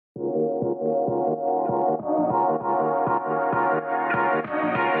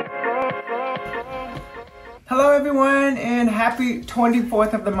Hello everyone, and happy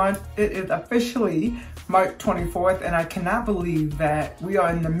 24th of the month. It is officially March 24th, and I cannot believe that we are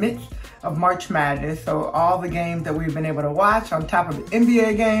in the midst of March Madness. So all the games that we've been able to watch on top of the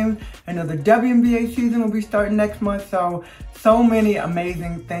NBA games. I know the WNBA season will be starting next month, so many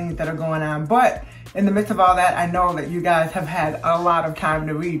amazing things that are going on. But in the midst of all that, I know that you guys have had a lot of time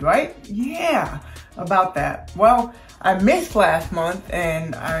to read, right? Yeah, about that. Well, I missed last month,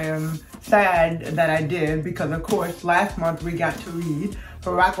 and I am sad that I did because, of course, last month we got to read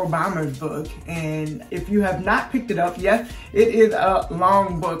Barack Obama's book. And if you have not picked it up, yes, it is a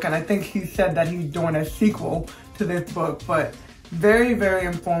long book, and I think he said that he's doing a sequel to this book, but very, very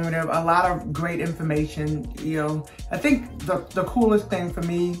informative, a lot of great information. You know, I think the coolest thing for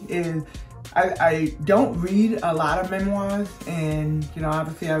me is I don't read a lot of memoirs, and you know,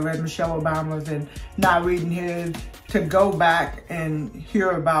 obviously I read Michelle Obama's and not reading his, to go back and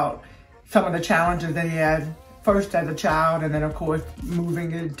hear about some of the challenges that he had first as a child, and then of course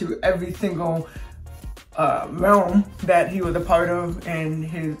moving into every single realm that he was a part of in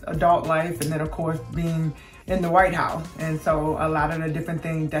his adult life, and then of course being in the White House. And so a lot of the different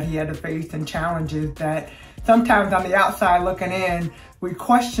things that he had to face and challenges that sometimes on the outside looking in, we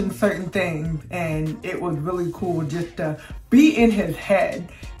question certain things, and it was really cool just to be in his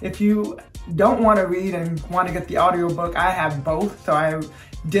head. If you don't want to read and want to get the audiobook, I have both, so I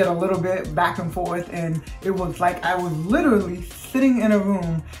did a little bit back and forth, and it was like I was literally sitting in a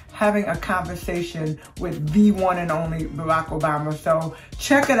room having a conversation with the one and only Barack Obama. So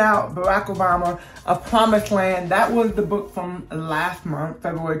check it out, Barack Obama, A Promised Land. That was the book from last month,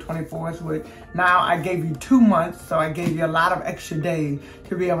 February 24th, which now I gave you 2 months, so I gave you a lot of extra days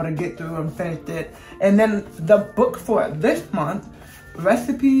to be able to get through and finish it. And then the book for this month,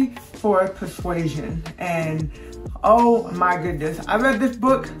 Recipe for Persuasion. And oh my goodness, I read this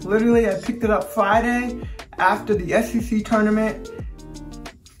book, literally I picked it up Friday after the SEC tournament,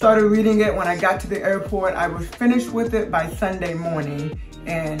 started reading it when I got to the airport. I was finished with it by Sunday morning,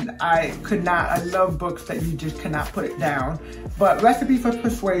 and I love books that you just cannot put it down. But Recipe for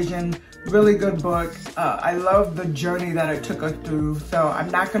Persuasion, really good book. I love the journey that it took us through, so I'm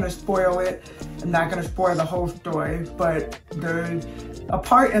not gonna spoil it. I'm not gonna spoil the whole story, but there's a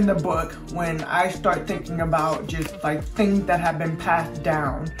part in the book when I start thinking about just like things that have been passed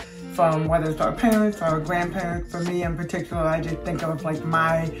down from whether it's our parents or our grandparents. For me in particular, I just think of like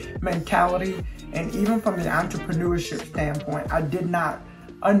my mentality, and even from the entrepreneurship standpoint, I did not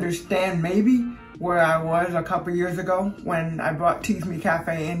understand maybe where I was a couple years ago when I brought Tease Me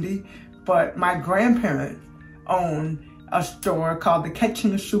Cafe Indie, but my grandparents owned a store called the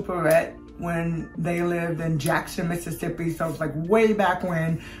Kitchen Superette when they lived in Jackson, Mississippi. So it's like way back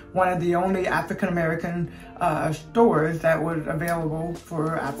when, one of the only African-American stores that was available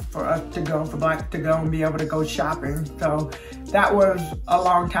for us to go, for blacks to go and be able to go shopping. So that was a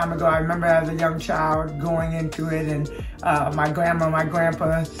long time ago. I remember as a young child going into it, and my grandma, my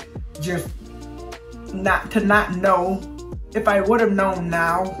grandpa, just not know. If I would have known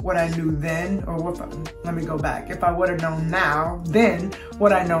now what I knew then, or let me go back. If I would have known now, then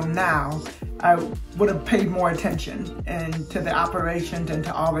what I know now, I would have paid more attention and to the operations and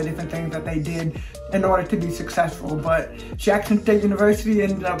to all the different things that they did in order to be successful. But Jackson State University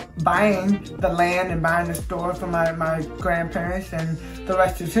ended up buying the land and buying the store from my grandparents, and the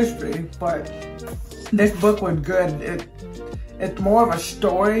rest is history. But this book was good. It's more of a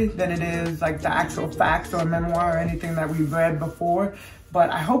story than it is like the actual facts or a memoir or anything that we've read before.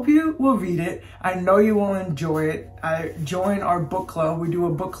 But I hope you will read it. I know you will enjoy it. I join our book club. We do a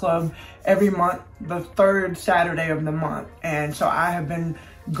book club every month, the third Saturday of the month. And so I have been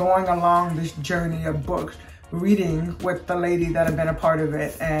going along this journey of books, reading with the ladies that have been a part of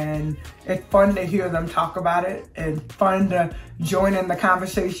it. And it's fun to hear them talk about it. It's fun to join in the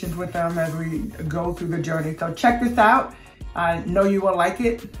conversations with them as we go through the journey. So check this out. I know you will like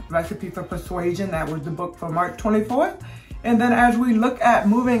it. Recipe for Persuasion, that was the book for March 24th. And then as we look at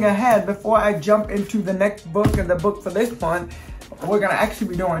moving ahead, before I jump into the next book and the book for this month, we're gonna actually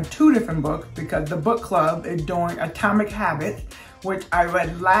be doing 2 different books, because the book club is doing Atomic Habits, which I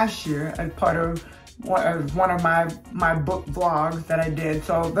read last year as part of one of my book vlogs that I did.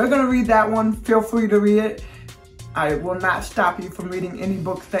 So they're gonna read that one. Feel free to read it. I will not stop you from reading any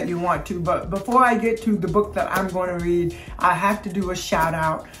books that you want to, but before I get to the book that I'm going to read, I have to do a shout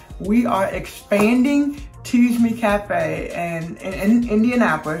out. We are expanding Tease Me Cafe and in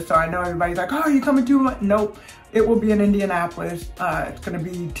Indianapolis, so I know everybody's like, oh, are you coming to? Nope, it will be in Indianapolis. It's going to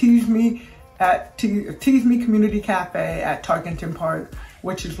be Tease Me Community Cafe at Tarkenton Park.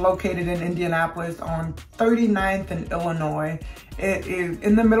 which is located in Indianapolis on 39th and Illinois. It is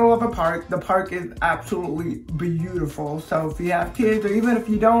in the middle of a park. The park is absolutely beautiful. So if you have kids, or even if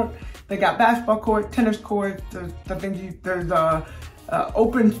you don't, they got basketball court, tennis court. There's a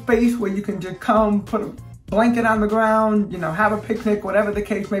open space where you can just come, put a blanket on the ground, you know, have a picnic, whatever the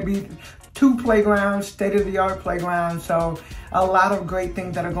case may be. 2 playgrounds, state-of-the-art playgrounds. So a lot of great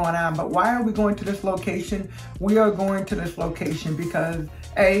things that are going on. But why are we going to this location? We are going to this location because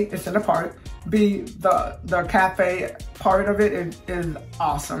A, it's in a park. B, the cafe part of it is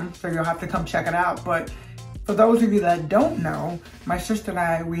awesome. So you'll have to come check it out. But for those of you that don't know, my sister and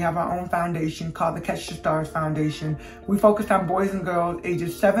I, we have our own foundation called the Catch the Stars Foundation. We focus on boys and girls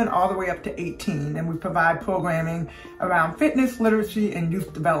ages 7 all the way up to 18, and we provide programming around fitness, literacy, and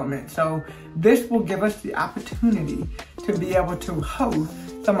youth development. So this will give us the opportunity to be able to host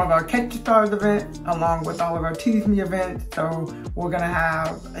some of our Catch the Stars events along with all of our Tease Me events. So we're gonna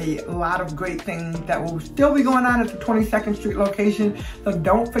have a lot of great things that will still be going on at the 22nd Street location. So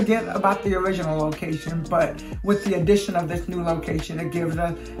don't forget about the original location, but with the addition of this new location, it gives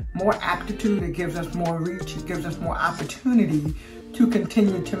us more aptitude, it gives us more reach, it gives us more opportunity to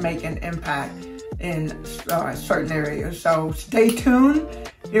continue to make an impact in certain areas. So stay tuned.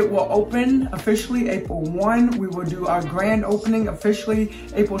 It will open officially April 1. We will do our grand opening officially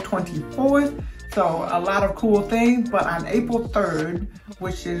April 24th. So a lot of cool things, but on April 3rd,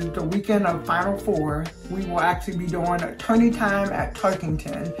 which is the weekend of Final Four, we will actually be doing attorney time at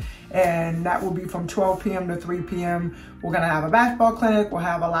Tarkington. And that will be from 12 p.m. to 3 p.m. We're gonna have a basketball clinic. We'll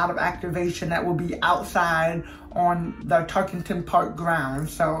have a lot of activation that will be outside on the Tarkington Park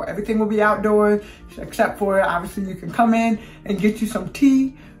grounds. So everything will be outdoors, except for obviously you can come in and get you some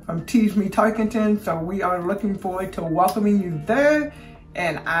tea from Tease Me Tarkington. So we are looking forward to welcoming you there.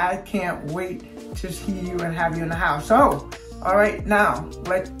 And I can't wait to see you and have you in the house. So, all right, now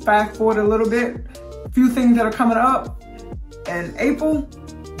let's fast forward a little bit. A few things that are coming up. In April,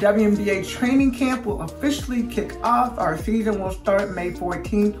 WNBA training camp will officially kick off. Our season will start May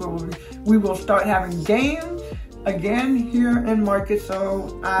 14th, where we will start having games again here in Market.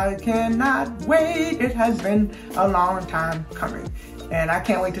 So I cannot wait. It has been a long time coming. And I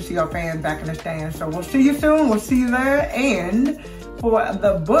can't wait to see our fans back in the stands. So we'll see you soon. We'll see you there. And for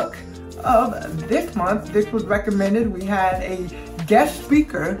the book of this month, this was recommended. We had a guest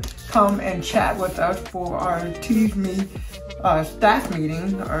speaker come and chat with us for our Tease Me staff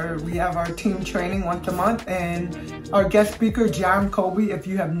meeting. We have our team training once a month, and our guest speaker, John Colby. If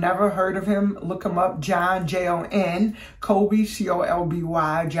you have never heard of him, look him up. John, Jon, Colby, Colby,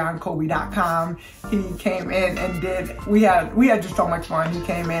 johncolby.com. He came in and we had just so much fun. He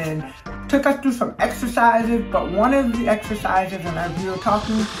came in and took us through some exercises, but one of the exercises, and as we were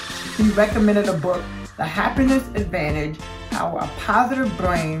talking, he recommended a book, The Happiness Advantage: How a Positive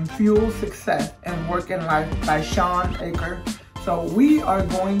Brain Fuels Success and Work in Life by Sean Aker. So we are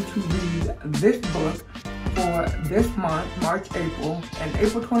going to read this book for this month, March, April, and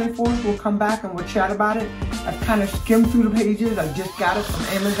April 24th we'll come back and we'll chat about it. I've kind of skimmed through the pages. I just got it from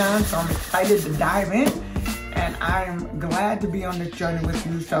Amazon, so I'm excited to dive in, and I'm glad to be on this journey with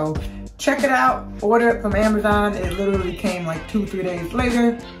you. So check it out, order it from Amazon. It literally came like 2-3 days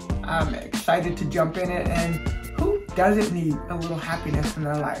later. I'm excited to jump in it, and who doesn't need a little happiness in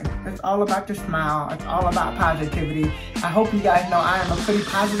their life? It's all about the smile. It's all about positivity. I hope you guys know I am a pretty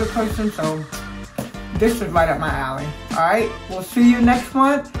positive person, so this is right up my alley. All right, we'll see you next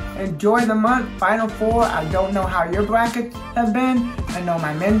month. Enjoy the month, Final Four. I don't know how your brackets have been. I know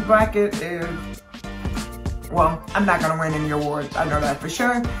my men's bracket is, well, I'm not gonna win any awards. I know that for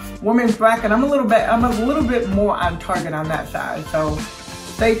sure. Women's bracket, I'm a little bit more on target on that side. So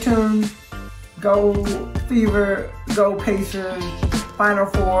stay tuned. Go Fever, go Pacers, Final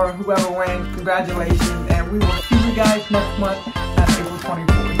Four, whoever wins, congratulations. And we will see you guys next month on April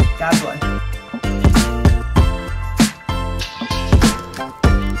 24th. God bless.